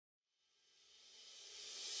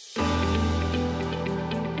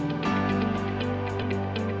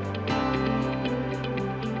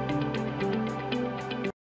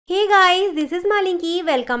Hey guys, this is Malinki.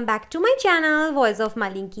 Welcome back to my channel Voice of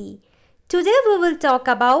Malinki. Today we will talk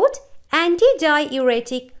about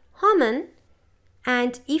antidiuretic hormone,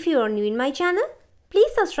 and if you are new in my channel,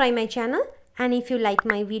 please subscribe my channel, and if you like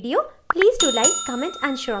my video, please do like, comment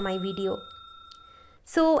and share my video.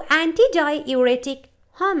 So antidiuretic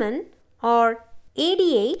hormone or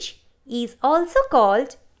ADH is also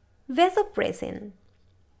called vasopressin.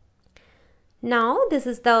 Now this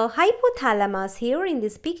is the hypothalamus here in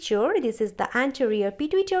this picture. This is the anterior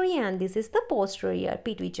pituitary and this is the posterior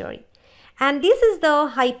pituitary. And this is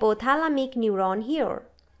the hypothalamic neuron here.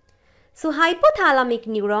 So hypothalamic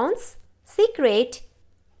neurons secrete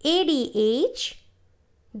ADH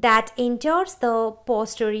that enters the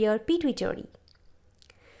posterior pituitary.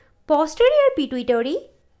 Posterior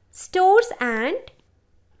pituitary stores and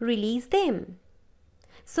releases them.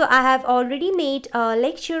 So I have already made a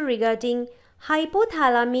lecture regarding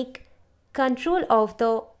hypothalamic control of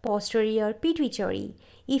the posterior pituitary.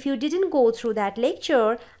 If you didn't go through that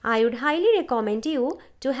lecture, I would highly recommend you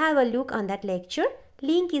to have a look on that lecture.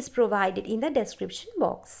 Link is provided in the description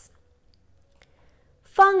box.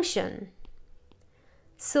 Function.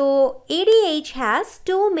 So ADH has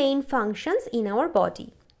two main functions in our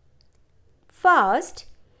body. First,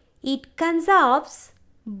 it conserves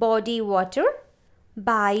body water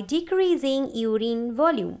by decreasing urine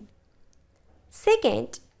volume.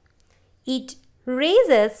 Second, it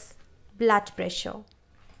raises blood pressure.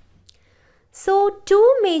 So,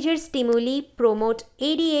 two major stimuli promote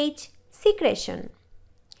ADH secretion: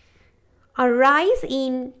 a rise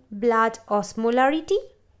in blood osmolarity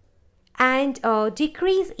and a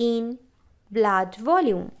decrease in blood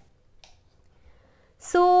volume.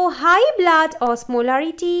 So, high blood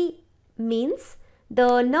osmolarity means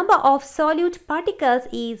the number of solute particles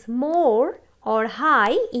is more or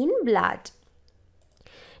high in blood.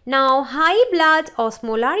 Now, high blood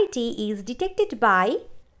osmolarity is detected by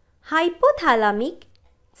hypothalamic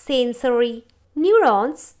sensory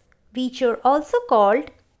neurons, which are also called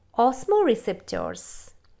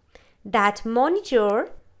osmoreceptors, that monitor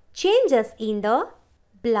changes in the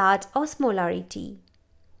blood osmolarity.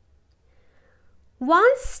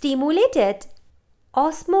 Once stimulated,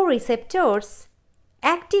 osmoreceptors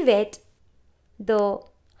activate the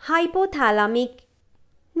hypothalamic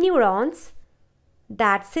neurons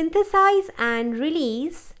that synthesize and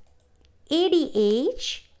release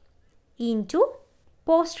ADH into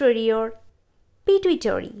posterior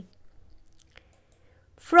pituitary.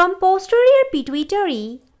 From posterior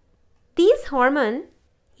pituitary, this hormone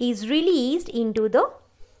is released into the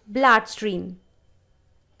bloodstream.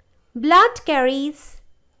 Blood carries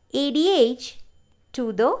ADH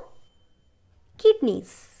to the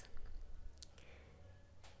kidneys.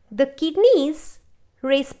 The kidneys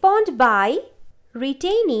respond by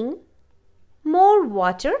retaining more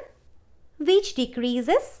water, which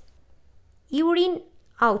decreases urine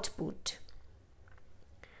output.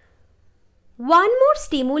 One more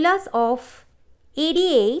stimulus of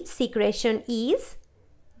ADH secretion is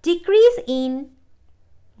decrease in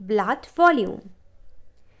blood volume.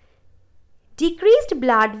 Decreased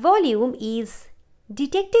blood volume is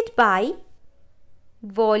detected by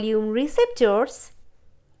volume receptors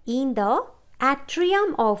in the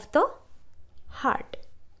atrium of the heart.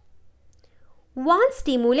 Once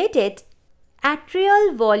stimulated,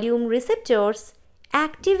 atrial volume receptors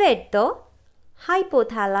activate the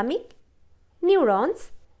hypothalamic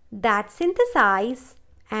neurons that synthesize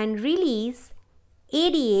and release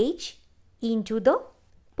ADH into the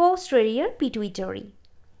posterior pituitary.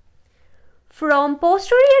 From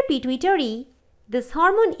posterior pituitary, this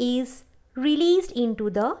hormone is released into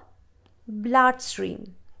the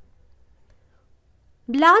bloodstream.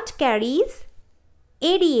 Blood carries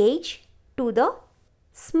ADH to the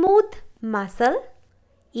smooth muscle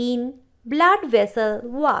in blood vessel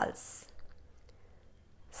walls.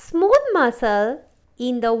 Smooth muscle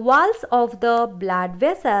in the walls of the blood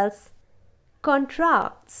vessels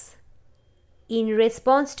contracts in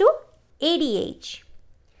response to ADH,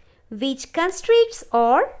 which constricts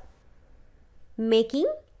or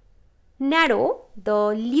making narrow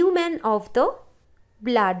the lumen of the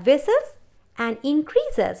blood vessels and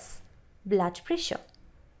increases blood pressure.